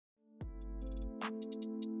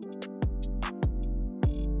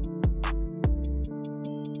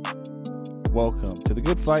welcome to the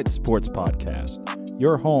Good Fight Sports Podcast,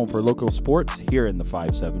 your home for local sports here in the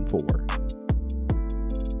 574.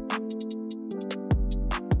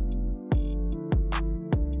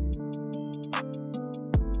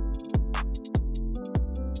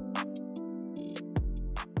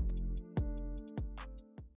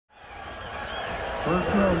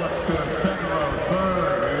 First row, let's go. Second row,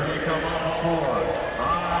 third. Here they come on the floor.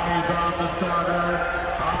 Eyes on the starter.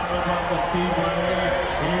 Eyes on the speedway.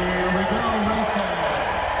 Here we go, racing.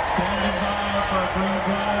 Standing by for a green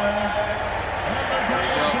flag. And there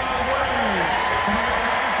you go.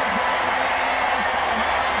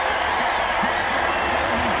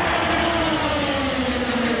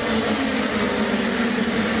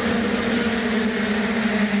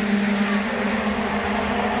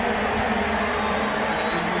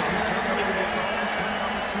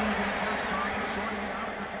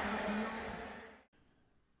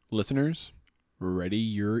 Listeners, ready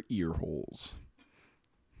your ear holes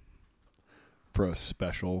for a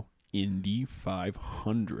special Indy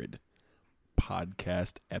 500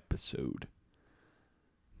 podcast episode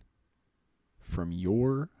from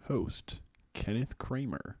your host, Kenneth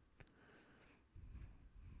Cramer.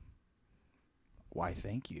 Why,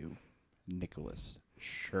 thank you, Nicholas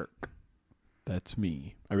Sherk. That's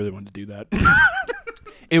me. I really wanted to do that.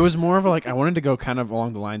 It was more of I wanted to go kind of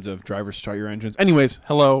along the lines of drivers start your engines. Anyways,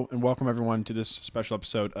 hello and welcome everyone to this special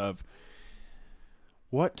episode of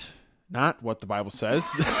not what the Bible says.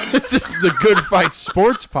 This is the Good Fight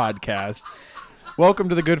Sports Podcast. Welcome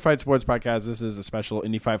to the Good Fight Sports Podcast. This is a special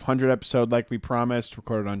Indy 500 episode like we promised,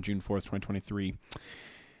 recorded on June 4th, 2023.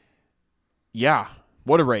 Yeah,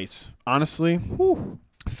 what a race. Honestly,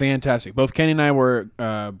 fantastic. Both Kenny and I were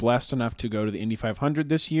blessed enough to go to the Indy 500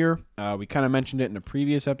 this year. We kind of mentioned it in a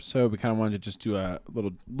previous episode. We kind of wanted to just do a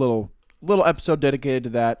little episode dedicated to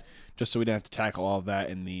that, just so we didn't have to tackle all of that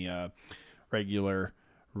in the regular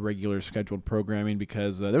scheduled programming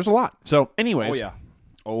because there's a lot. So, anyways,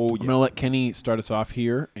 I'm gonna let Kenny start us off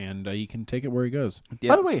here, and he can take it where he goes.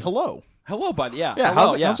 Yeah. By the way, hello. Hello, buddy. Yeah.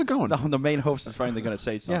 Hello, how's it going? The main host is finally going to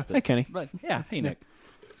say something. Yeah. Hey, Kenny. But yeah. Hey, Nick.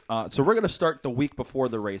 So we're going to start the week before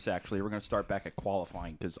the race, actually. We're going to start back at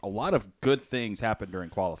qualifying because a lot of good things happen during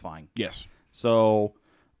qualifying. Yes. So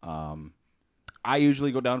I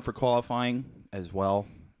usually go down for qualifying as well.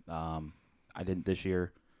 I didn't this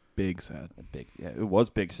year. Big sad. It was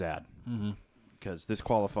big sad because this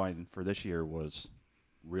qualifying for this year was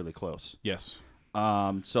really close. Yes.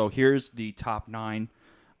 So here's the top 9.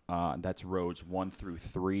 That's rows 1 through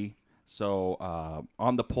 3. So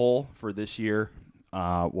on the pole for this year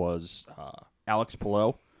was Alex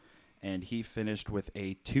Palou, and he finished with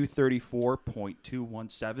a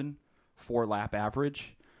 234.217 4-lap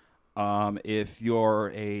average. If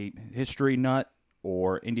you're a history nut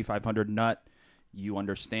or Indy 500 nut, you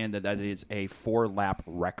understand that is a 4-lap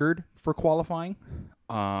record for qualifying.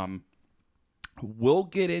 We'll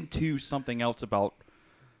get into something else about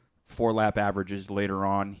 4-lap averages later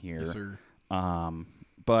on here. Yes, sir.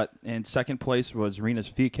 But in second place was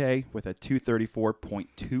Rinus VeeKay with a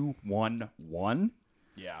 234.211.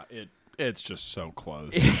 Yeah, it's just so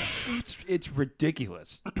close. It's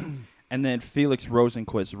ridiculous. And then Felix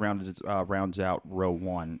Rosenqvist rounds out row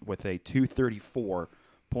 1 with a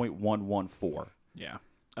 234.114. Yeah.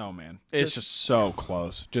 Oh, man. It's just so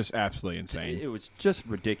close. Just absolutely insane. It was just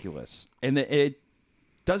ridiculous. And it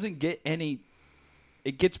doesn't get any –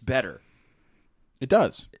 it gets better. It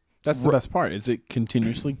does. That's the best part, is it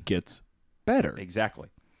continuously gets better. Exactly.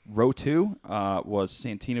 Row 2 was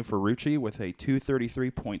Santino Ferrucci with a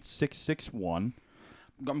 233.661.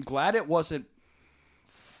 I'm glad it wasn't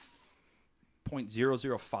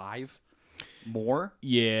 0.005 more.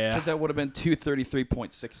 Yeah. Because that would have been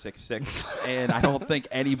 233.666, and I don't think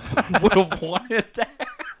anyone would have wanted that.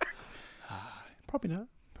 Probably not.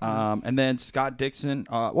 And then Scott Dixon.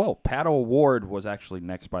 Pat O'Ward was actually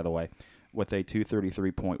next, by the way, with a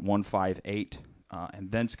 233.158.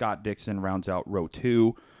 And then Scott Dixon rounds out row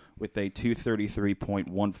 2 with a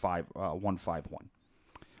 233.151.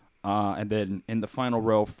 And then in the final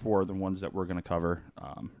row for the ones that we're going to cover,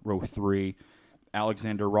 row 3,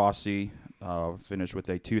 Alexander Rossi finished with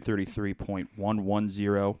a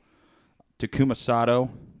 233.110. Takuma Sato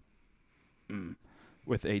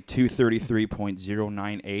with a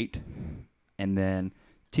 233.098. And then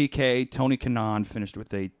TK, Tony Kanaan, finished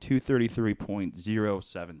with a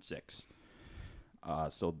 233.076.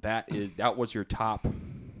 So that was your top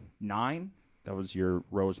 9. That was your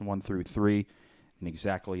rows 1 through 3 in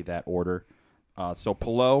exactly that order. So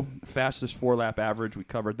Palou, fastest 4-lap average. We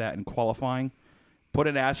covered that in qualifying. Put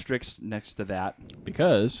an asterisk next to that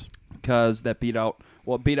Because that beat out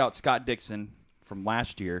Scott Dixon from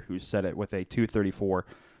last year, who set it with a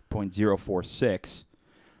 234.046.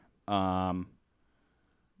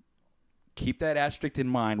 Keep that asterisk in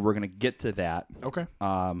mind. We're going to get to that. Okay.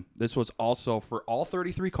 This was also, for all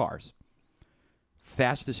 33 cars,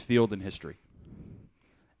 fastest field in history.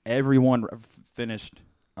 Everyone finished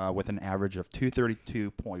with an average of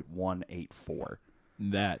 232.184.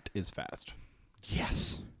 That is fast.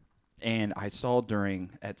 Yes. And I saw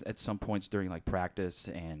at some points during like practice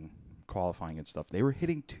and qualifying and stuff, they were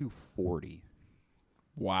hitting 240.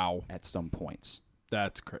 Wow. At some points.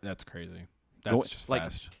 That's crazy. That's just like,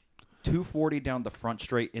 fast. 240 down the front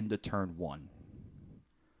straight into turn 1.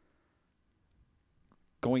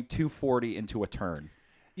 Going 240 into a turn.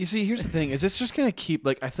 You see, here's the thing: is it's just gonna keep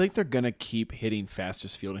I feel like they're gonna keep hitting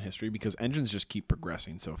fastest field in history because engines just keep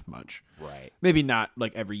progressing so much. Right. Maybe not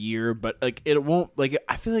every year, but it won't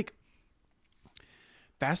I feel like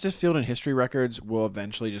fastest field in history records will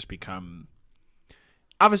eventually just become.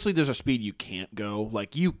 Obviously, there's a speed you can't go.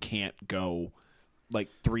 You can't go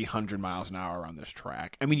 300 miles an hour on this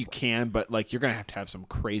track. I mean, you can, but you're gonna have to have some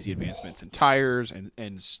crazy advancements in tires and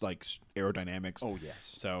aerodynamics. Oh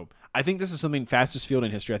yes. So I think this is something fastest field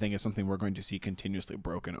in history. I think is something we're going to see continuously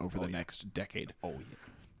broken over the next decade. Oh yeah.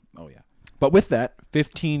 Oh yeah. But with that,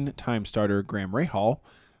 15-time starter Graham Rahal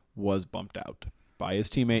was bumped out by his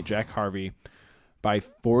teammate Jack Harvey by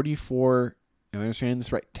 44. Am I understanding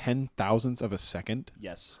this right? 10,000ths of a second.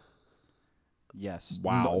 Yes. Yes.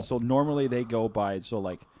 Wow. So normally they go by,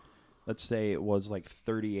 let's say it was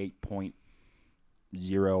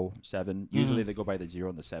 38.07. Usually they go by the 0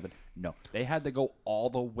 and the 7. No, they had to go all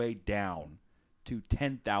the way down to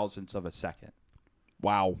 10,000ths of a second.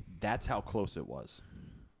 Wow. That's how close it was.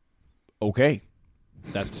 Okay.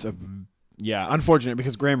 That's unfortunate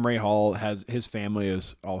because Graham Rahal his family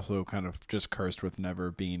is also kind of just cursed with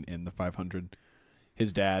never being in the 500.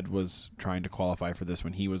 His dad was trying to qualify for this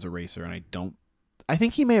when he was a racer, and I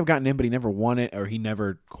think he may have gotten in, but he never won it, or he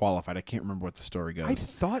never qualified. I can't remember what the story goes. I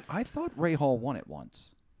thought Rahal won it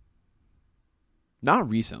once. Not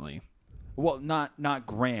recently. Well, not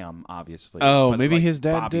Graham, obviously. Oh, but maybe his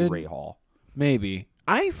dad Bobby did. Rahal. Maybe.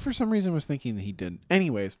 I, for some reason, was thinking that he didn't.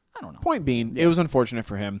 Anyways, I don't know. Point being, it was unfortunate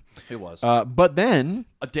for him. It was. But then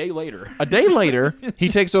a day later, he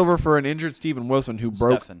takes over for an injured Stephen Wilson who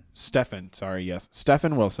broke Stephen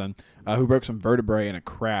Wilson, who broke some vertebrae in a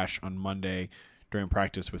crash on Monday during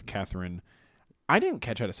practice with Catherine. I didn't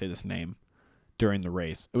catch how to say this name during the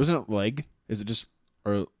race. It wasn't Leg. Is it just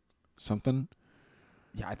or something?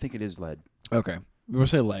 Yeah, I think it is Led. Okay. We'll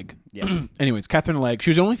say Leg. Yeah. Anyways, Catherine Legg.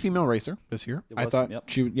 She was the only female racer this year. I thought yep.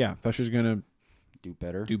 she was gonna do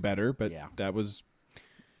better, but yeah. that was.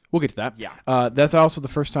 We'll get to that. Yeah. That's also the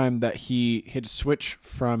first time that he had switched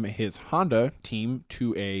from his Honda team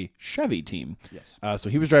to a Chevy team. Yes. So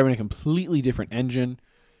he was driving a completely different engine,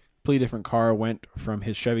 completely different car. Went from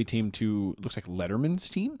his Chevy team to looks like Letterman's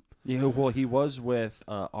team. Yeah. Well, he was with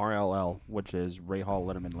RLL, which is Rahal,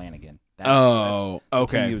 Letterman, Lanigan. That's okay. the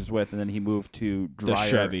team he was with, and then he moved to The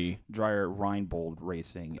Chevy. Dreyer Reinbold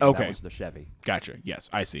Racing. And Okay. That was the Chevy. Gotcha. Yes,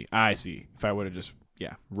 I see. If I would have just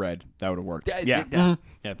read, that would have worked. Yeah.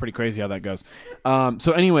 Yeah, pretty crazy how that goes.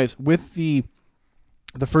 So, anyways, with the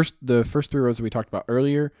first 3 rows that we talked about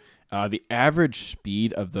earlier, the average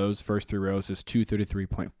speed of those first 3 rows is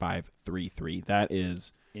 233.533. That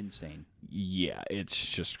is insane. Yeah,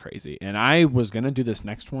 it's just crazy. And I was gonna do this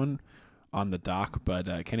next one on the dock, but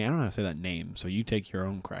Kenny, I don't know how to say that name, so you take your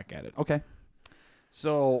own crack at it. Okay.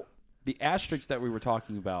 So the asterisk that we were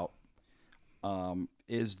talking about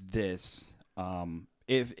is this.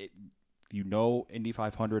 If you know Indy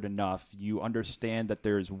 500 enough, you understand that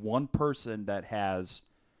there's one person that has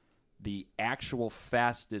the actual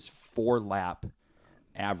fastest 4-lap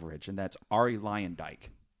average, and that's Arie Luyendyk.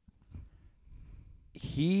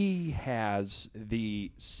 He has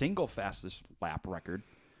the single fastest lap record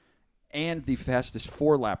and the fastest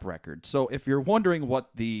 4-lap record. So if you're wondering what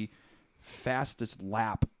the fastest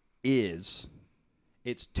lap is,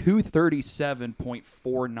 it's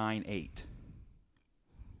 237.498.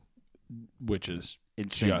 Which is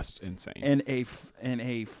insane. Just insane. And a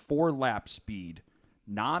 4-lap speed,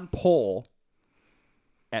 non-pole,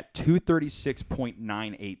 at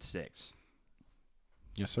 236.986.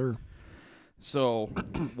 Yes, sir. So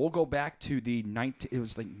we'll go back to it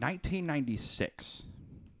was 1996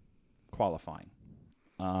 qualifying.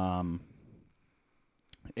 And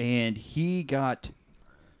he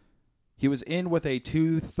was in with a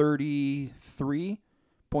 233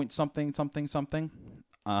 point something.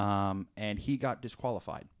 And he got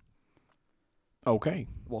disqualified. Okay.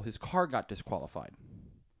 Well, his car got disqualified.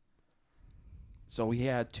 So he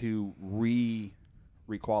had to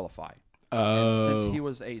re-qualify. And since he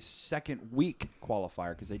was a second week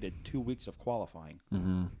qualifier, because they did 2 weeks of qualifying,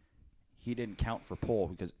 he didn't count for pole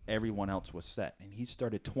because everyone else was set. And he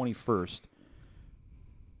started 21st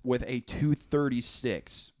with a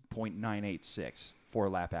 236.986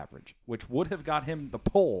 4-lap average, which would have got him the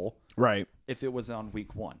pole if it was on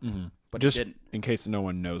week 1. But just it didn't. In case no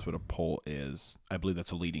one knows what a pole is, I believe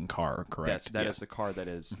that's a leading car, correct? That is the car that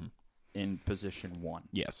is in position 1.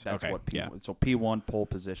 Yes. That's okay. what P1. So P1 pole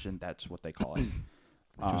position, that's what they call it.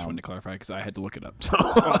 Just wanted to clarify because I had to look it up. So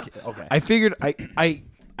okay. I figured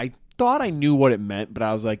I thought I knew what it meant, but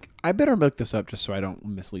I was like, I better look this up just so I don't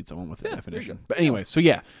mislead someone with the definition. But anyway, so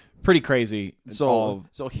yeah, pretty crazy. So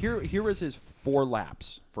here is his 4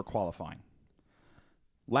 laps for qualifying.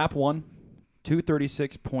 Lap 1,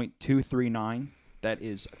 236.239. That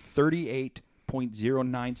is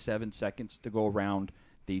 38.097 seconds to go around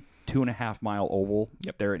the 2.5 mile oval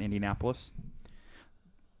there in Indianapolis.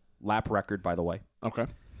 Lap record, by the way. Okay.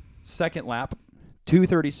 Second lap,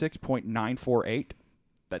 236.948.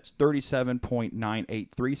 That's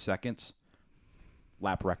 37.983 seconds.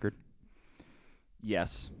 Lap record.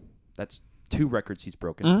 Yes, that's 2 records he's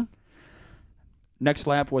broken. Next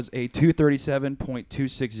lap was a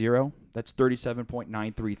 237.260. That's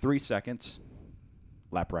 37.933 seconds.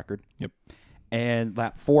 Lap record. Yep. And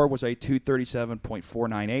lap 4 was a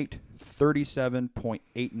 237.498.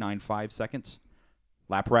 37.895 seconds.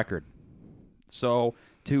 Lap record. So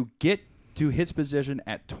to get to his position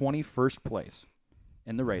at 21st place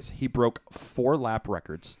in the race, he broke 4 lap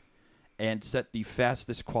records and set the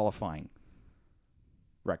fastest qualifying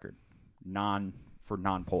record for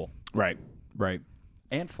non-pole. Right.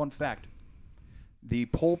 And fun fact, the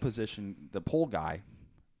pole guy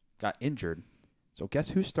got injured. So guess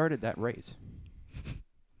who started that race?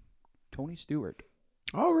 Tony Stewart.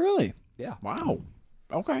 Oh, really? Yeah. Wow.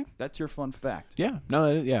 Okay. That's your fun fact. Yeah.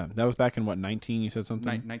 No. That was back in what, 19? You said something.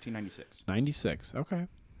 1996. 96. Okay.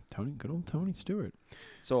 Good old Tony Stewart.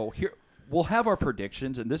 So here we'll have our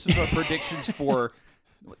predictions, and this is our predictions for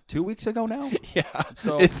 2 weeks ago now. Yeah.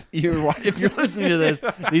 So if you're listening to this,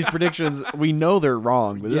 these predictions, we know they're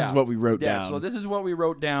wrong, but this is what we wrote down. Yeah. So this is what we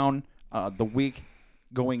wrote down the week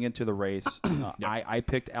going into the race. I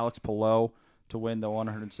picked Alex Palou to win the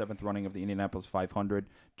 107th running of the Indianapolis 500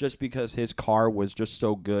 just because his car was just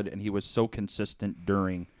so good and he was so consistent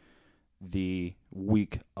during the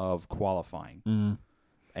week of qualifying.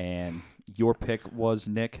 And your pick was,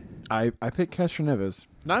 Nick? I picked Castroneves.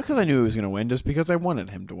 Not because I knew he was going to win, just because I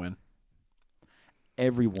wanted him to win.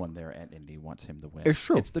 Everyone there at Indy wants him to win. It's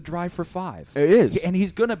true. It's the drive for 5. It is. And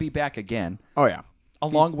he's going to be back again. Oh, yeah.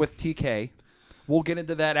 Along with TK. We'll get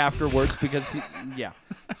into that afterwards because,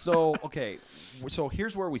 So, okay. So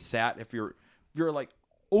here's where we sat. If you're like,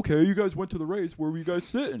 okay, you guys went to the race. Where were you guys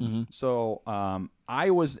sitting? So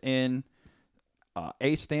I was in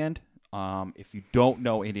A stand. If you don't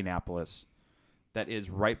know Indianapolis, that is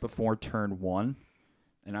right before turn 1.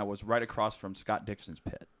 And I was right across from Scott Dixon's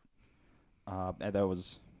pit. And that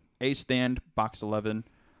was A stand, box 11,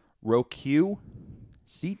 row Q,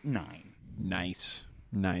 seat 9. Nice.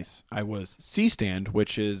 I was C stand,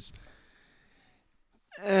 which is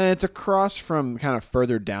it's across from kind of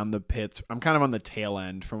further down the pits. I'm kind of on the tail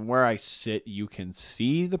end. From where I sit, you can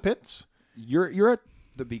see the pits. You're at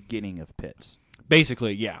the beginning of pits.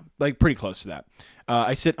 Basically, yeah, like pretty close to that.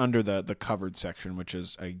 I sit under the covered section, which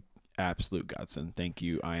is a absolute godsend. Thank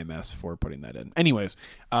you, IMS, for putting that in. Anyways,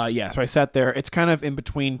 so I sat there. It's kind of in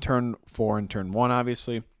between turn 4 and turn 1,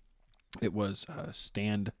 obviously. It was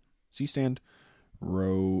C stand,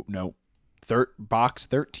 box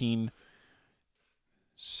 13,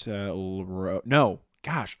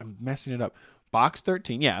 I'm messing it up. Box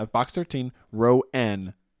 13, box 13, row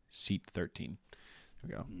N, seat 13. There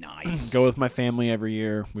we go. Nice. Go with my family every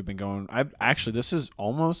year. We've been going.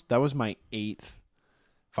 That was my 8th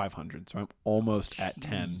 500, so I'm almost at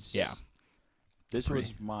 10. Yeah. This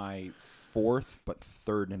was my 4th, but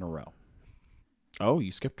 3rd in a row. Oh,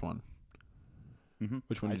 you skipped one. Mm-hmm.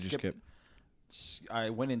 Which one did you skip?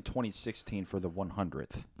 I went in 2016 for the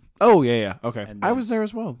 100th. Oh, yeah. Okay. And I was there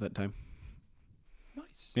as well that time.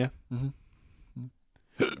 Nice. Yeah.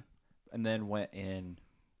 Mm-hmm. And then went in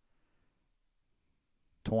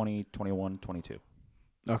 20, 21, 22.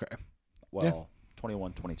 Okay. Well,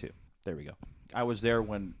 21, 22. There we go. I was there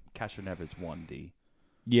when Castroneves won the...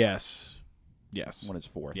 Yes. Won his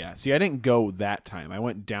 4th. Yeah. See, I didn't go that time. I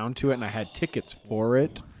went down to it, and I had tickets for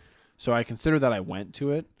it. So I consider that I went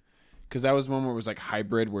to it. Because that was one where it was like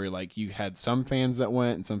hybrid, where like you had some fans that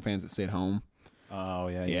went and some fans that stayed home. Oh,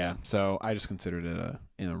 yeah. Yeah. So I just considered it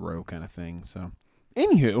in a row kind of thing. So,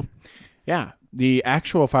 anywho, yeah, The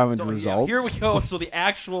actual 500 So, results. here we go. So the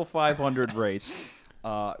actual 500 race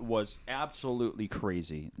was absolutely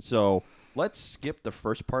crazy. So let's skip the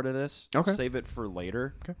first part of this. Okay. Save it for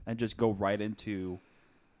later. Okay. And just go right into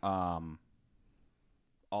all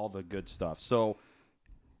the good stuff. So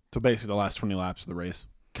basically the last 20 laps of the race.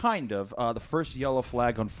 kind of. The first yellow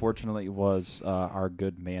flag, unfortunately, was our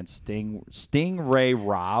good man Stingray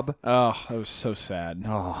Robb. Oh, that was so sad.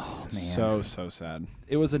 Oh, man. So sad.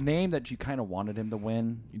 It was a name that you kind of wanted him to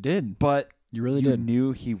win, You did. but You really you did.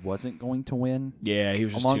 knew he wasn't going to win. Yeah, he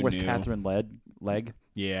was just Along too with new. Catherine Legg.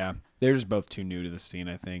 Yeah, they're just both too new to the scene,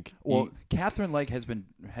 I think. Well, Catherine Legg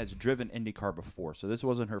has driven IndyCar before, so this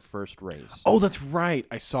wasn't her first race. Oh, that's right.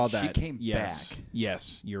 I saw She that. came yes. back.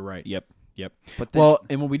 Yes, you're right. Yep. But then, Well,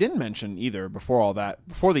 and what we didn't mention either before all that,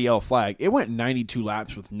 before the yellow flag, it went 92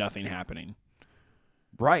 laps with nothing happening.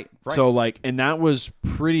 right. So, and that was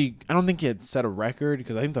pretty. I don't think it set a record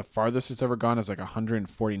because I think the farthest it's ever gone is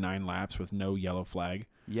 149 laps with no yellow flag.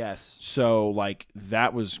 Yes. So,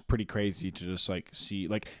 that was pretty crazy to just see.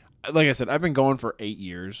 Like I said, I've been going for 8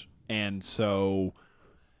 years, and so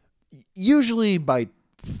usually by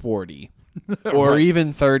 40 or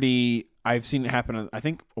even 30. I've seen it happen. I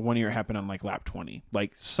think 1 year it happened on lap 20.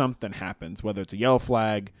 Something happens, whether it's a yellow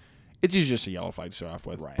flag. It's usually just a yellow flag to start off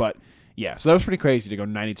with. Right. But yeah, so that was pretty crazy to go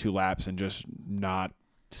 92 laps and just not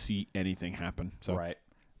see anything happen. So, Right.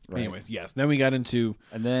 anyways, yes. Then we got into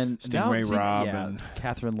And then Stingray Robb yeah, and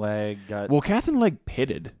Catherine Legg got Catherine Legg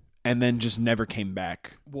pitted and then just never came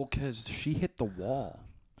back. because she hit the wall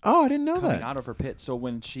Oh, I didn't know coming that. out of her pit. So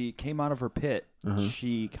when she came out of her pit,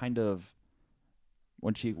 she kind of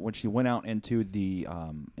when she went out into the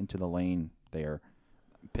lane there,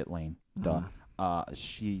 pit lane,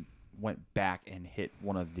 she went back and hit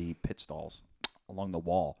one of the pit stalls along the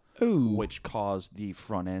wall, Ooh. which caused the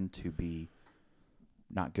front end to be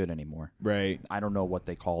not good anymore. Right. I don't know what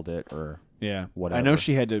they called it or Yeah. whatever. I know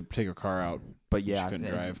she had to take her car out. but yeah, she couldn't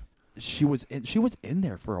drive. She was in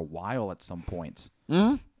there for a while at some points.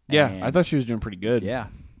 Mm-hmm. Yeah, And- I thought she was doing pretty good. Yeah,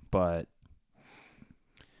 but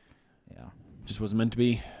yeah. Just wasn't meant to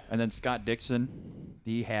be. And then Scott Dixon,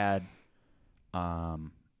 he had a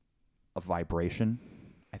vibration,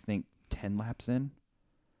 I think 10 laps in.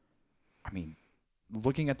 I mean,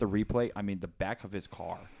 looking at the replay, the back of his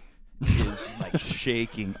car is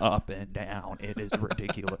shaking up and down. It is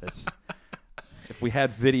ridiculous. If we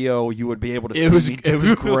had video, you would be able to see It was me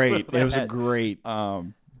great. that. It was great.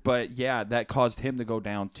 But yeah, that caused him to go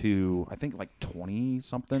down to, I think, 20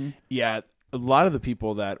 something. Yeah, a lot of the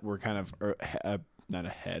people that were kind of not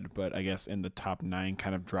ahead, but I guess in the top 9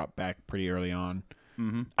 kind of dropped back pretty early on,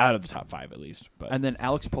 out of the top 5 at least. But And then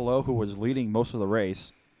Alex Palou, who was leading most of the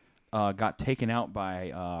race, got taken out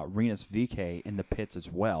by Rinus VeeKay in the pits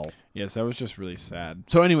as well. yes, that was just really sad.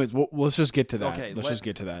 So, anyways, let's just get to that. Okay, let's just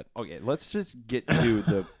get to that. Okay, let's just get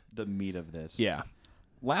to the meat of this. Yeah.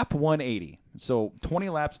 Lap 180. So 20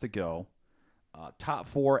 laps to go. Top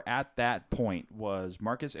 4 at that point was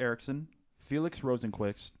Marcus Ericsson, Felix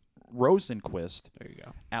Rosenquist, There you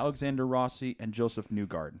go. Alexander Rossi, and Joseph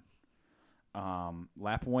Newgarden.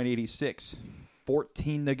 Lap 186,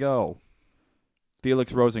 14 to go.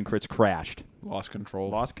 Felix Rosenquist crashed. Lost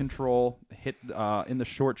control. Lost control, hit in the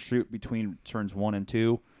short chute between turns 1 and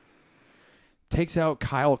 2. Takes out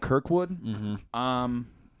Kyle Kirkwood.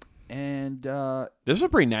 And This was a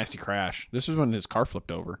pretty nasty crash. This was when his car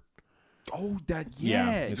flipped over.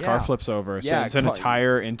 his Car flips over. Yeah, so it sent a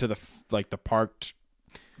tire into the parked.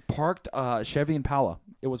 Chevy Impala.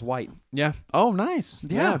 It was white. Yeah. Oh, nice.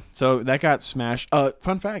 Yeah. So that got smashed.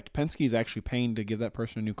 Fun fact: Penske is actually paying to give that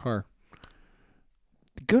person a new car.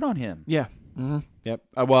 Good on him. Yeah. Mm-hmm. Yep.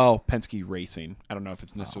 Well, Penske Racing. I don't know if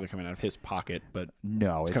it's necessarily coming out of his pocket, but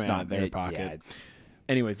No, it's coming not out of their it- pocket. yeah.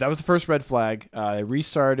 Anyways, that was the first red flag. They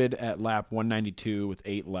restarted at lap 192 with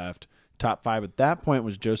 8 left. Top 5 at that point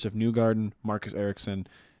was Joseph Newgarden, Marcus Ericsson,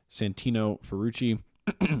 Santino Ferrucci,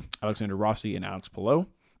 Alexander Rossi, and Alex Palou.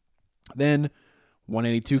 Then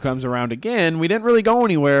 182 comes around again. We didn't really go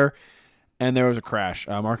anywhere, and there was a crash.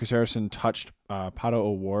 Marcus Harrison touched Pato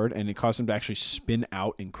O'Ward, and it caused him to actually spin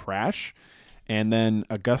out and crash. And then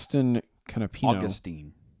Augustine Canapino.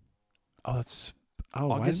 Augustine. Oh, that's... Oh,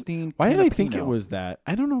 Augustine why did I think Canapino. it was that?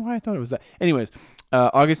 I don't know why I thought it was that. Anyways,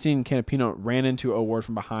 Augustine Canapino ran into O'Ward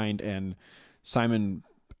from behind, and Simon...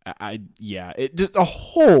 it just a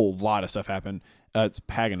whole lot of stuff happened. It's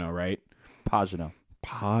Pagano, right? Pagano.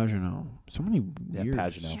 So many weird,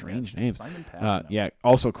 Pagano. strange names. Simon Pagano.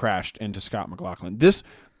 Also crashed into Scott McLaughlin. This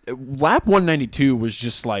lap 192 was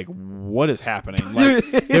just what is happening?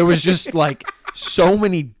 There was just so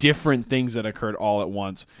many different things that occurred all at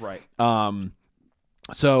once. Right.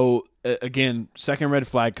 So again, second red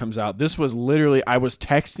flag comes out. This was literally, I was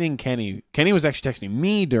texting Kenny. Kenny was actually texting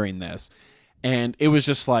me during this, and it was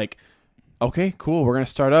just like, okay, cool, we're gonna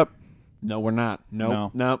start up. No, we're not.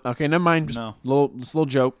 No. Okay, never mind. Just a little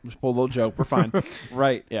joke. Just pull a little joke. We're fine.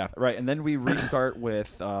 Right. Yeah. Right. And then we restart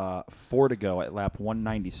with 4 to go at lap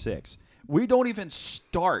 196. We don't even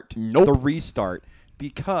start the restart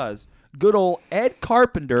because good old Ed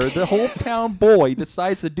Carpenter, the hometown boy,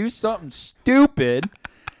 decides to do something stupid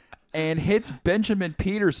and hits Benjamin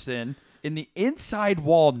Peterson in the inside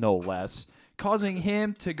wall, no less, causing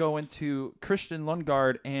him to go into Christian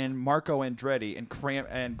Lundgaard and Marco Andretti and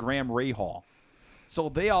Graham Rahal. So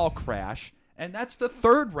they all crash, and that's the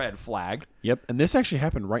third red flag. Yep, and this actually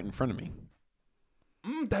happened right in front of me.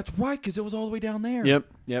 That's right, because it was all the way down there. Yep.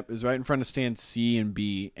 It was right in front of stands C and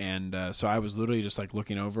B, and so I was literally just like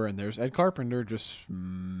looking over, and there's Ed Carpenter just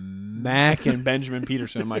smacking Benjamin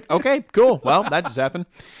Peterson. I'm like, okay, cool. Well, that just happened.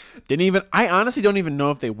 I honestly don't even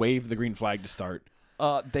know if they waved the green flag to start.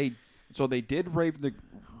 They did wave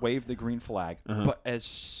the green flag, but as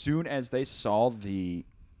soon as they saw the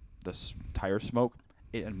tire smoke,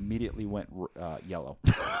 it immediately went yellow.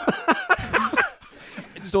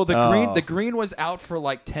 So the green was out for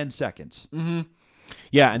like 10 seconds. Mm-hmm.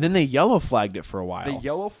 Yeah, and then they yellow flagged it for a while. The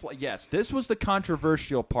yellow flag, yes. This was the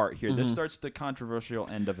controversial part here. This starts the controversial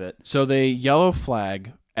end of it. So they yellow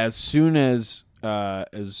flag as soon as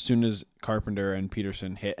Carpenter and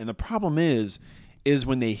Peterson hit, and the problem is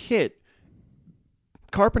when they hit,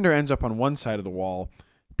 Carpenter ends up on one side of the wall,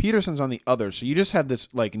 Peterson's on the other. So you just have this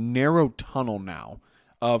like narrow tunnel now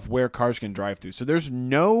of where cars can drive through. So there's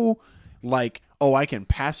no like, oh, I can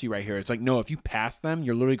pass you right here. It's like, no, if you pass them,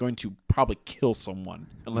 you're literally going to probably kill someone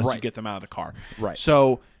unless you get them out of the car. Right.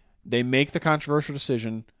 So they make the controversial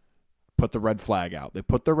decision, put the red flag out. They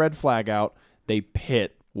put the red flag out. They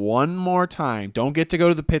pit one more time. Don't get to go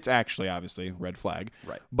to the pits, actually, obviously, red flag.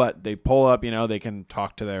 Right. But they pull up, they can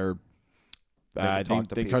talk to their they talk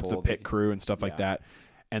to the pit crew and stuff like that.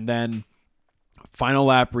 And then final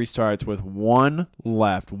lap restarts with one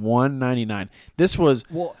left, 199. This was...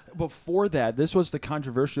 Well, before that, this was the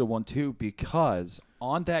controversial one, too, because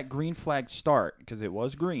on that green flag start, because it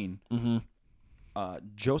was green,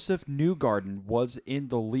 Joseph Newgarden was in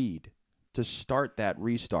the lead to start that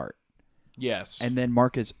restart. Yes. And then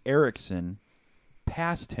Marcus Ericsson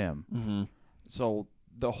passed him. Mm-hmm. So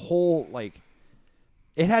the whole,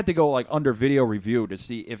 it had to go, under video review to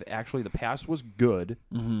see if actually the pass was good,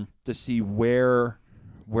 to see where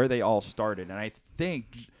they all started. And I think,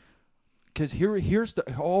 because here's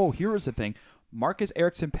the thing. Marcus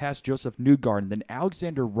Ericsson passed Joseph Newgarden, then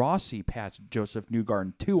Alexander Rossi passed Joseph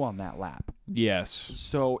Newgarden, too, on that lap. Yes.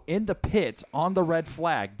 So in the pits, on the red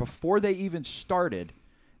flag, before they even started,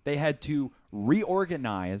 they had to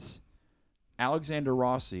reorganize Alexander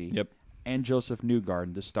Rossi and Joseph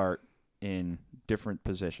Newgarden to start in different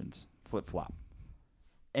positions, flip-flop.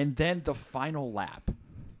 And then the final lap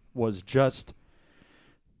was just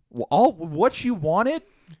all what you wanted,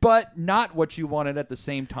 but not what you wanted at the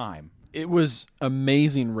same time. It was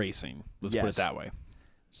amazing racing, let's put it that way.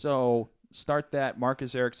 So start that.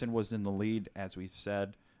 Marcus Ericsson was in the lead, as we've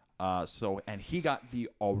said. And he got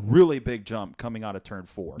a really big jump coming out of turn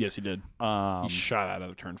 4. Yes, he did. He shot out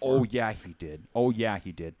of turn 4. Oh, yeah, he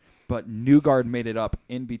did. But Newgarden made it up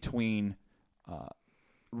in between,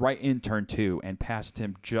 right in turn 2, and passed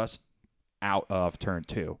him just out of turn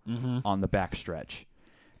 2 on the backstretch.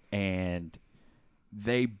 And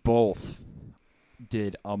they both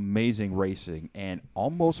did amazing racing and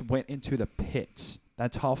almost went into the pits.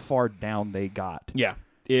 That's how far down they got. Yeah,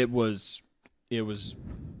 it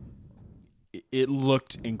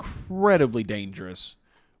looked incredibly dangerous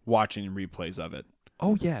watching replays of it.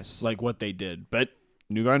 Oh, yes. Like what they did. But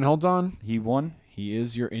Newgarden holds on. He won. He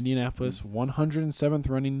is your Indianapolis 107th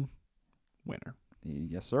running winner.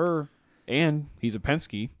 Yes, sir. And he's a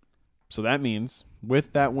Penske. So that means,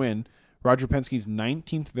 with that win, Roger Penske's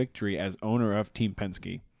 19th victory as owner of Team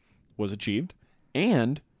Penske was achieved.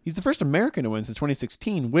 And he's the first American to win since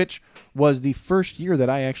 2016, which was the first year that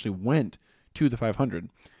I actually went to the 500.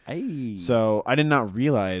 Hey. So I did not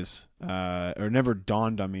realize, or never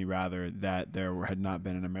dawned on me, rather, that there had not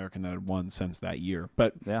been an American that had won since that year.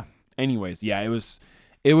 But yeah. Anyways, yeah, it was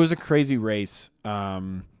a crazy race.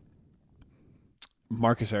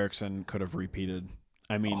 Marcus Ericsson could have repeated.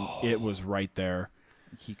 I mean, it was right there.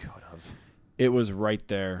 He could have. It was right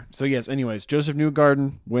there. So yes, anyways, Joseph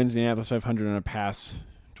Newgarden wins the Indianapolis 500 in a pass.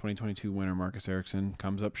 2022 winner Marcus Ericsson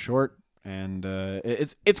comes up short. And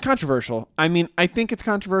it's controversial. I mean, I think it's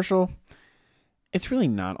controversial. It's really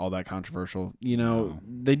not all that controversial.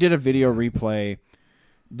 They did a video replay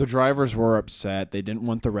the drivers were upset. They didn't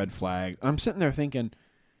want the red flags. I'm sitting there thinking,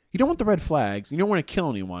 you don't want the red flags. You don't want to kill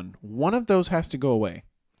anyone. One of those has to go away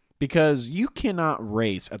because you cannot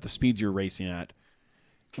race at the speeds you're racing at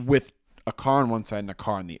with a car on one side and a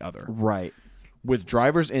car on the other. Right. With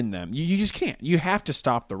drivers in them. You just can't. You have to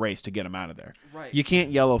stop the race to get them out of there. Right. You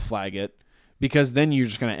can't yellow flag it because then you're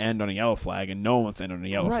just going to end on a yellow flag and no one wants to end on a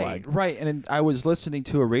yellow flag. Right. And I was listening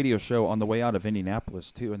to a radio show on the way out of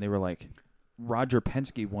Indianapolis, too, and they were like, Roger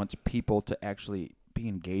Penske wants people to actually be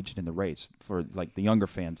engaged in the race for, like, the younger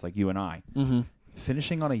fans like you and I. Mm-hmm.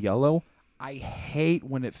 Finishing on a yellow, I hate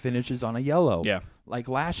when it finishes on a yellow. Yeah. Like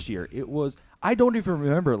last year, it was... I don't even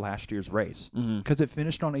remember last year's race because it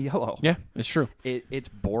finished on a yellow. Yeah, it's true. It's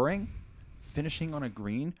boring finishing on a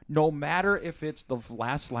green, no matter if it's the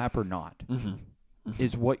last lap or not,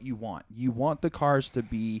 is what you want. You want the cars to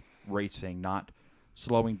be racing, not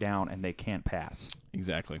slowing down and they can't pass.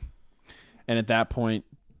 Exactly. And at that point,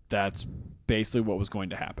 that's basically what was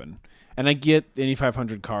going to happen. And I get the Indy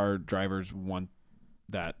 500 car drivers want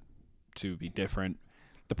that to be different.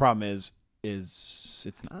 The problem is it's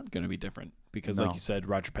not going to be different because, like you said,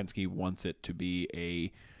 Roger Penske wants it to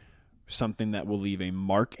be something that will leave a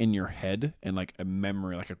mark in your head and like a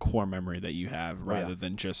memory, like a core memory that you have, rather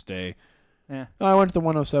than just I went to the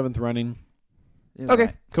 107th running.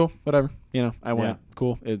 Okay, cool, whatever. I went.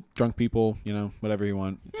 Cool. Drunk people, whatever you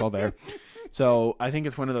want. It's all there. So I think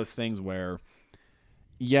it's one of those things where,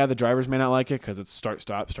 the drivers may not like it because it's start,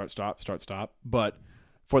 stop, start, stop, start, stop. But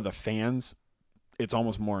for the fans, it's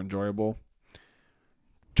almost more enjoyable.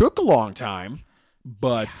 Took a long time,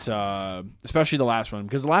 but especially the last one.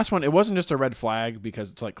 Because the last one, it wasn't just a red flag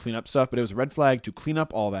because it's like clean up stuff, but it was a red flag to clean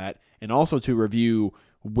up all that and also to review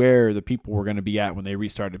where the people were going to be at when they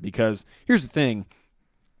restarted. Because here's the thing.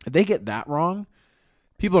 If they get that wrong,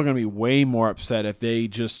 people are going to be way more upset if they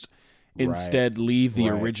just instead leave the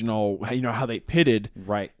original, how they pitted.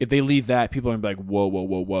 Right. If they leave that, people are going to be like, whoa, whoa,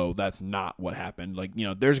 whoa, whoa, that's not what happened. Like,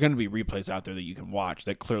 there's going to be replays out there that you can watch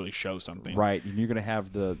that clearly show something. Right. And you're going to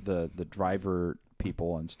have the driver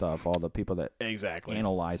people and stuff, all the people that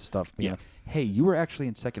analyze stuff being like, hey, you were actually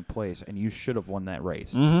in second place and you should have won that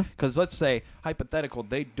race. Because let's say, hypothetical,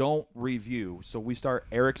 they don't review. So we start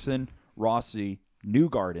Ericsson, Rossi,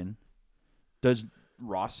 Newgarden. Does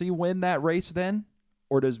Rossi win that race then?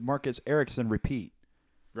 Or does Marcus Ericsson repeat?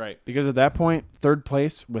 Right. Because at that point, third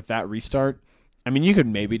place with that restart, I mean, you could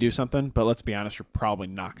maybe do something, but let's be honest, you're probably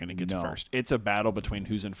not going to get to first. It's a battle between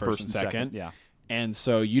who's in first and second. Yeah. And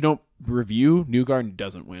so you don't review, Newgarden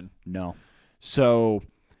doesn't win. No. So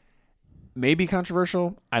maybe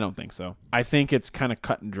controversial? I don't think so. I think it's kind of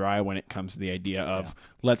cut and dry when it comes to the idea of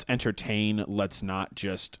let's entertain, let's not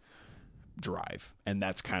just drive. And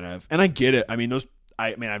that's kind of, and I get it. I mean,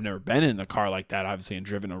 I've never been in a car like that, obviously, and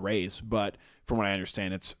driven a race, but from what I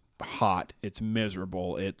understand, it's hot, it's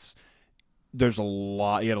miserable, there's a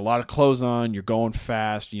lot, you had a lot of clothes on, you're going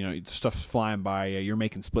fast, stuff's flying by you, you're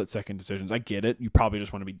making split-second decisions. I get it. You probably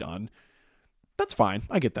just want to be done. That's fine.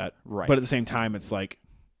 I get that. Right. But at the same time, it's like,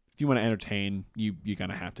 if you want to entertain, you're going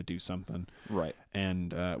to have to do something. Right.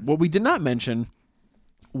 And what we did not mention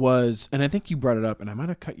was, and I think you brought it up, and I might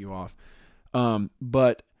have cut you off,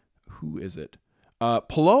 but who is it?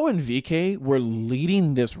 Palou and VK were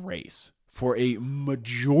leading this race for a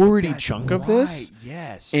majority chunk of this.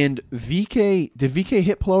 Yes. And did VK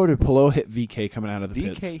hit Palou or did Palou hit VK coming out of the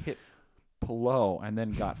pits? VK hit Palou and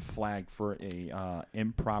then got flagged for a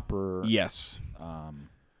improper. Yes.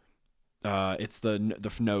 It's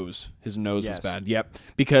the nose. His nose was bad. Yep.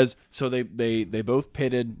 Because so they both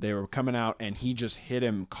pitted. They were coming out and he just hit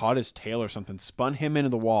him, caught his tail or something, spun him into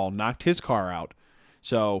the wall, knocked his car out.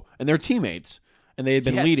 So, and they're teammates. And they had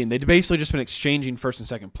been leading. They'd basically just been exchanging first and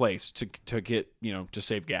second place to get, to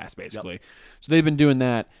save gas, basically. Yep. So they've been doing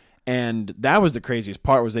that. And that was the craziest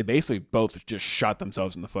part, was they basically both just shot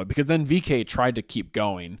themselves in the foot. Because then VK tried to keep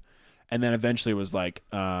going. And then eventually was like,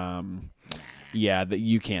 that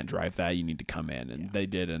you can't drive that. You need to come in. And they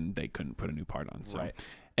did, and they couldn't put a new part on. So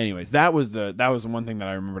anyways, that was the one thing that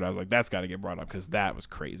I remembered. I was like, that's got to get brought up because that was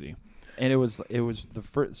crazy. And it was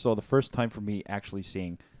the first time for me actually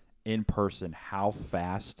seeing in person how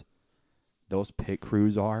fast those pit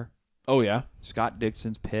crews are. Oh yeah. Scott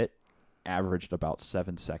Dixon's pit averaged about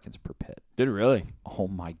 7 seconds per pit. Did it really? Oh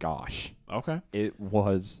my gosh. Okay. It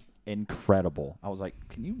was incredible. I was like,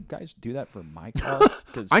 can you guys do that for my car?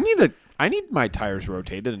 Cause I need my tires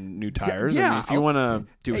rotated and new tires. Yeah. I mean, if you want to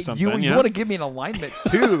do something, you want to give me an alignment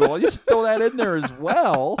too. Well, just throw that in there as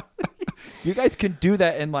well. You guys can do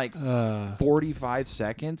that in like 45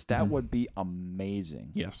 seconds. That would be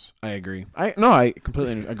amazing. Yes, I agree. I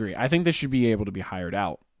completely agree. I think they should be able to be hired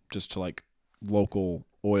out just to like local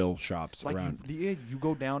oil shops Like around. you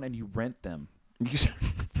go down and you rent them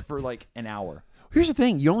for like an hour. Here's the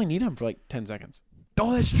thing: you only need them for like 10 seconds.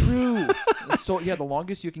 Oh, that's true. So yeah, the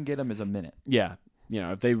longest you can get them is a minute. Yeah,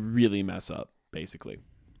 if they really mess up, basically.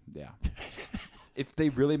 Yeah. If they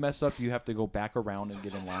really mess up, you have to go back around and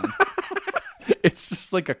get in line. It's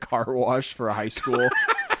just like a car wash for a high school.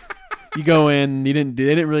 You go in, they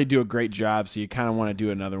didn't really do a great job, so you kind of want to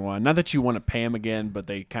do another one. Not that you want to pay them again, but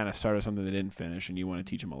they kind of started something they didn't finish, and you want to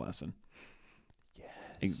teach them a lesson.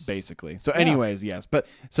 Yes. Basically. So anyways, yes. But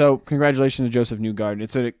so congratulations to Joseph Newgarden.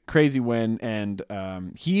 It's a crazy win, and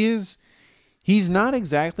he's not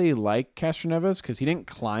exactly like Castroneves because he didn't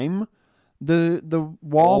climb the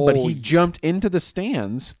wall, but he jumped into the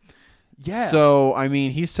stands. Yeah. So, I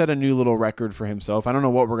mean, he set a new little record for himself. I don't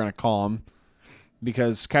know what we're going to call him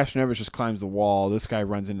because Castroneves just climbs the wall. This guy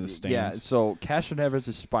runs into the stands. Yeah, so Castroneves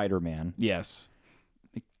is Spider-Man. Yes.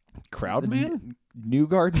 Crowdman?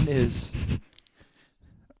 Newgarden is...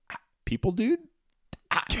 People Dude?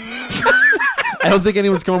 I don't think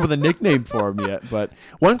anyone's come up with a nickname for him yet. But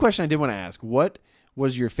one question I did want to ask, what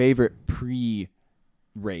was your favorite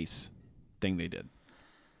pre-race thing they did?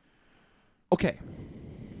 Okay.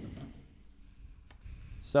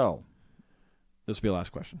 So, this will be the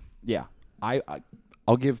last question. Yeah,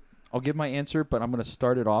 I'll give my answer, but I'm going to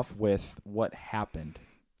start it off with what happened.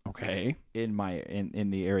 Okay. In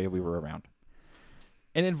the area we were around,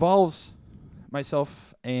 it involves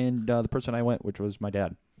myself and the person I went, which was my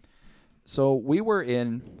dad. So we were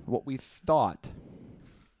in what we thought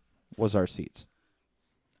was our seats.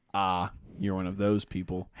 You're one of those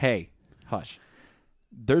people. Hey, hush.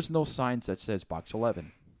 There's no signs that says box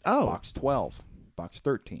 11. Oh. Box 12. Box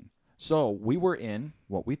 13. So we were in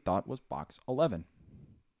what we thought was box 11.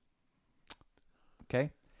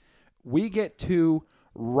 Okay? We get to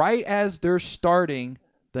right as they're starting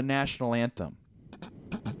the national anthem.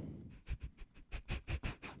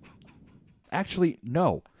 Actually,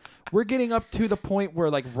 no. We're getting up to the point where,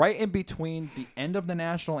 like, right in between the end of the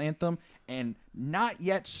national anthem and not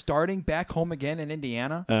yet starting Back Home Again in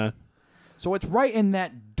Indiana. So it's right in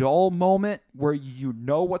that dull moment where you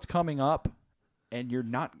know what's coming up and you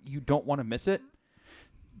don't want to miss it.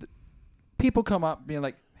 People come up being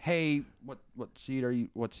like, "Hey, what seat are you?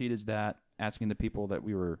 What seat is that?" Asking the people that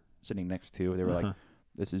we were sitting next to. They were like,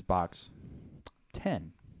 "This is box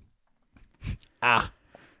 10."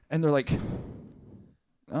 And they're like,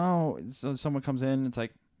 "Oh," so someone comes in, it's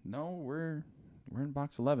like, "No, we're in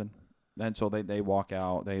box 11." And so they walk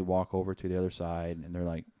out, they walk over to the other side, and they're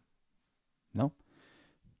like, "No."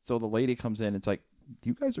 So the lady comes in, it's like,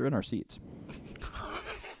 "You guys are in our seats."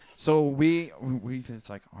 So we it's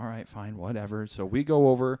like, "All right, fine, whatever." So we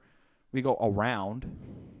go around,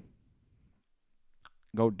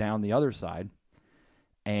 go down the other side,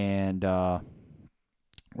 and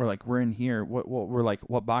we're like, "We're in here." We're like,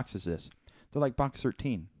 "What box is this?" They're like, "Box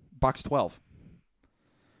 13, box 12."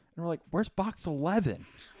 And we're like, "Where's box 11?"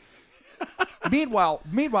 Meanwhile,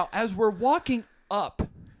 as we're walking up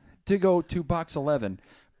to go to box 11,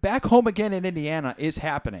 Back Home Again in Indiana is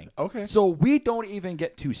happening. Okay. So we don't even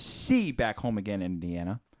get to see Back Home Again in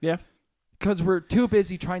Indiana. Yeah. Because we're too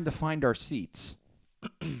busy trying to find our seats.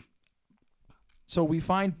 So we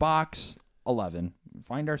find box 11, we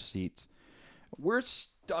find our seats. We're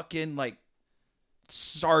stuck in like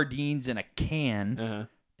sardines in a can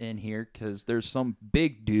in here because there's some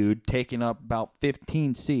big dude taking up about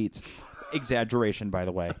 15 seats. Exaggeration, by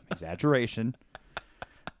the way. Exaggeration.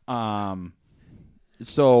 So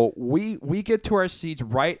we get to our seats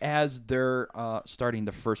right as they're starting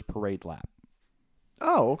the first parade lap.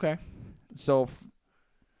 Oh, okay. So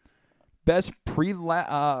best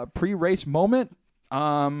pre-race moment,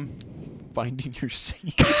 finding your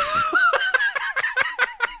seats.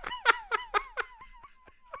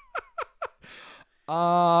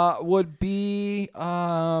 would be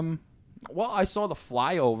well, I saw the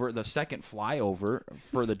second flyover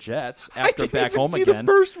for the Jets after Back Home Again.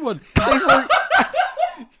 The first one.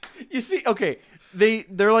 You see, okay,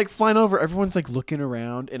 they're like flying over. Everyone's like looking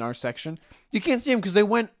around in our section. You can't see them because they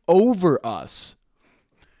went over us.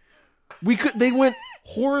 They went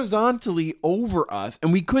horizontally over us,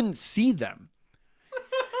 and we couldn't see them.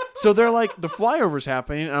 So they're like, the flyover's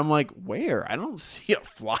happening, and I'm like, where? I don't see a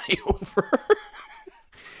flyover.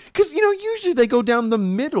 Because usually they go down the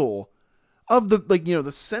middle of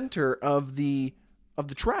the center of the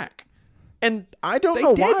track. And I don't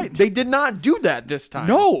know why. They did not do that this time.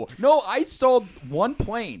 No, I saw one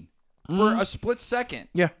plane for a split second.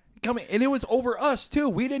 Yeah. Coming, and it was over us, too.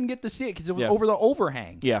 We didn't get to see it because it was over the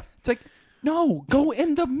overhang. Yeah. It's like, no, go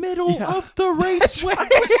in the middle of the raceway.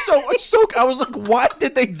 I was like, why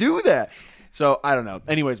did they do that? So I don't know.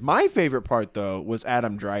 Anyways, my favorite part though was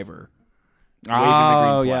Adam Driver waving the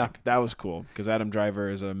Oh, green yeah. flag. That was cool because Adam Driver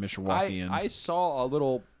is a Mishawaukeean. I saw a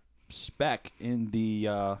little speck in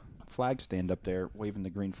the flag stand up there waving the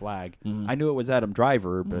green flag. I knew it was Adam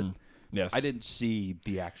Driver, but Yes. I didn't see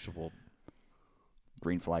the actual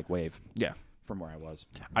green flag wave. Yeah. From where I was.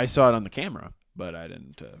 I saw it on the camera, but I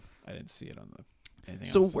didn't see it on the anything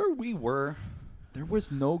So else. where we were, there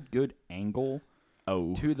was no good angle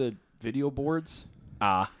to the video boards.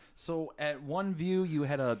 So at one view, you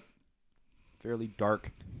had a fairly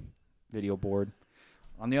dark video board.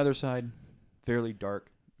 On the other side, fairly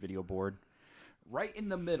dark video board. Right in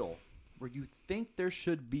the middle, where you think there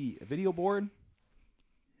should be a video board,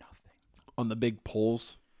 nothing. On the big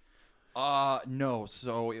poles. No.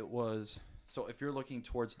 So it was. So if you're looking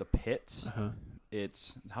towards the pits,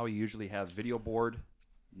 it's how you usually have video board,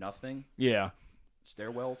 nothing. Yeah.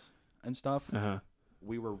 Stairwells and stuff.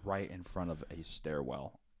 We were right in front of a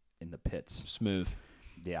stairwell in the pits. Smooth.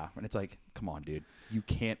 Yeah, and it's like, come on, dude. You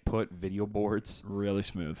can't put video boards Really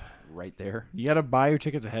smooth. right there. You got to buy your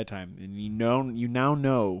tickets ahead of time, and you now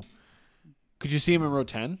know. Could you see him in row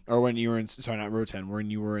 10, or when you were in? Sorry, not row 10.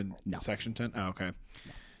 When you were in section 10? Oh, okay.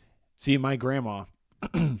 No. See, my grandma.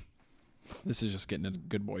 This is just getting into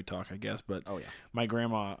good boy talk, I guess. But my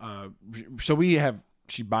grandma. So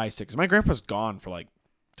she buys tickets. My grandpa's gone for like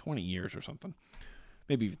 20 years or something,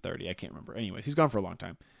 maybe even 30. I can't remember. Anyways, he's gone for a long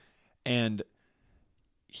time, and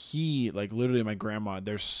he like literally my grandma.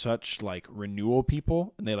 There's such like renewal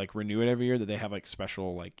people, and they like renew it every year that they have like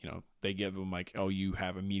special like they give them like you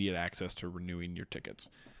have immediate access to renewing your tickets.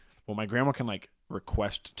 Well, my grandma can like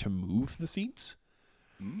request to move the seats.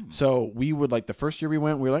 So we would like the first year we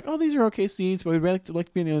went, we were like, oh, these are okay seats, but we'd like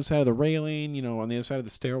to be on the other side of the railing, on the other side of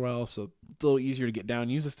the stairwell, so it's a little easier to get down,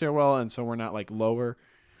 use the stairwell, and so we're not like lower.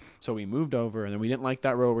 So we moved over, and then we didn't like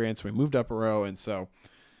that row we're in, so we moved up a row, and so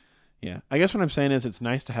yeah, I guess what I'm saying is it's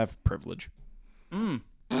nice to have privilege.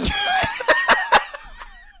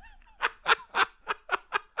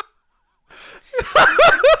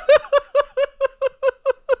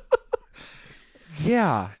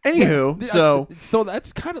 Yeah. Anywho, so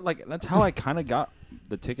that's kind of like that's how I kind of got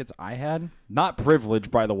the tickets I had. Not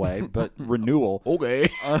privilege, by the way, but renewal. Okay.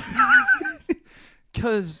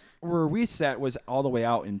 Because where we sat was all the way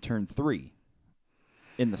out in turn 3,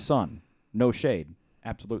 in the sun, no shade,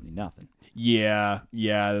 absolutely nothing. Yeah,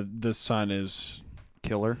 the sun is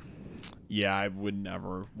Killer. Yeah, I would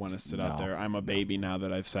never want to sit out there. I'm a baby now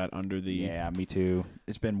that I've sat under the. Yeah, me too.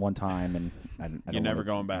 It's been one time, and I don't You're never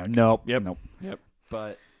going back. Nope. Yep. Nope. Yep.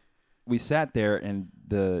 But we sat there, and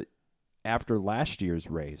after last year's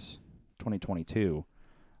race, 2022,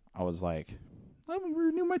 I was like, let me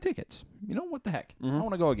renew my tickets. What the heck? I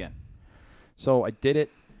want to go again. So I did it,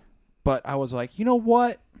 but I was like, you know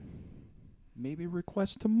what? Maybe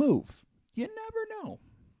request to move. You never know.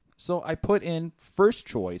 So I put in first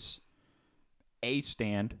choice, A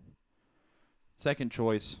stand. Second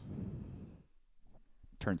choice,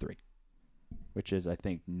 turn 3, which is, I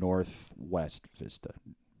think, Northwest Vista,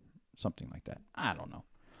 something like that. I don't know.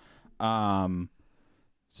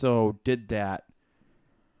 So did that.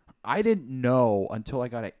 I didn't know until I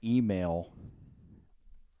got an email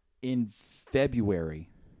in February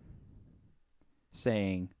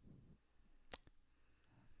saying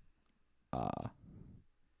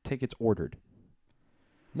tickets ordered.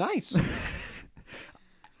 Nice.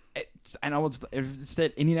 And it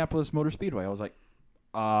said Indianapolis Motor Speedway. I was like,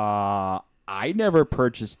 I never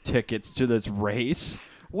purchased tickets to this race.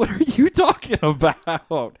 What are you talking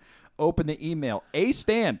about? Open the email. A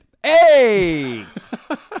stand. Hey!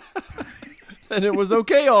 And it was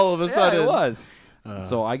okay all of a sudden. Yeah, it was.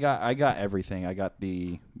 So I got everything. I got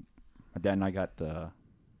the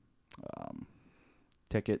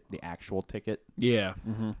ticket, the actual ticket. Yeah.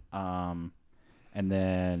 And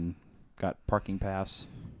then got parking pass.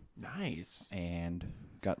 Nice. And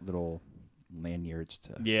got little lanyards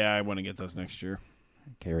to Yeah, I want to get those next year.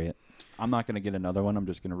 carry it. I'm not going to get another one. I'm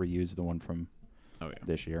just going to reuse the one from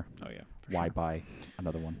this year. Oh, yeah. Why buy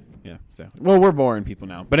another one? Yeah, exactly. Well, we're boring people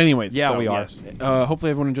now. But anyways. Yeah, so, we are. Yes.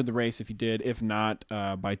 Hopefully everyone enjoyed the race. If you did. If not,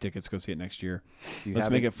 buy tickets. Go see it next year. Let's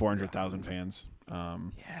make it 400,000 fans.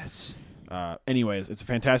 Yes. Anyways, it's a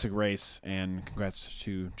fantastic race, and congrats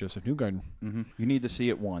to Joseph Newgarden. Mm-hmm. You need to see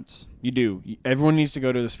it once. You do. Everyone needs to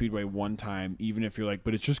go to the Speedway one time, even if you're like,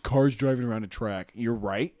 but it's just cars driving around a track. You're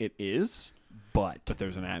right, it is. But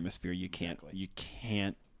there's an atmosphere. You can't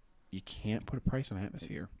put a price on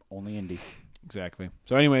atmosphere. It's only Indy. Exactly.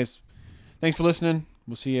 So anyways, thanks for listening.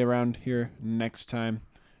 We'll see you around here next time.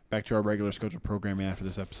 Back to our regular scheduled programming after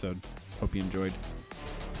this episode. Hope you enjoyed.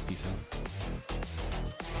 Peace out.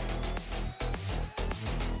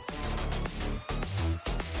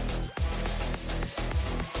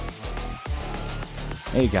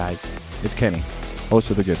 Hey guys, it's Kenny,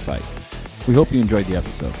 host of The Good Fight. We hope you enjoyed the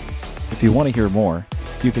episode. If you want to hear more,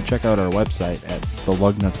 you can check out our website at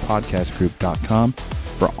thelugnutspodcastgroup.com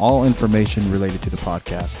for all information related to the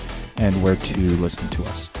podcast and where to listen to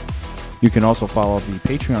us. You can also follow the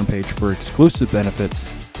Patreon page for exclusive benefits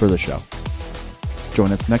for the show.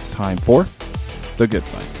 Join us next time for The Good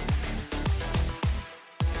Fight.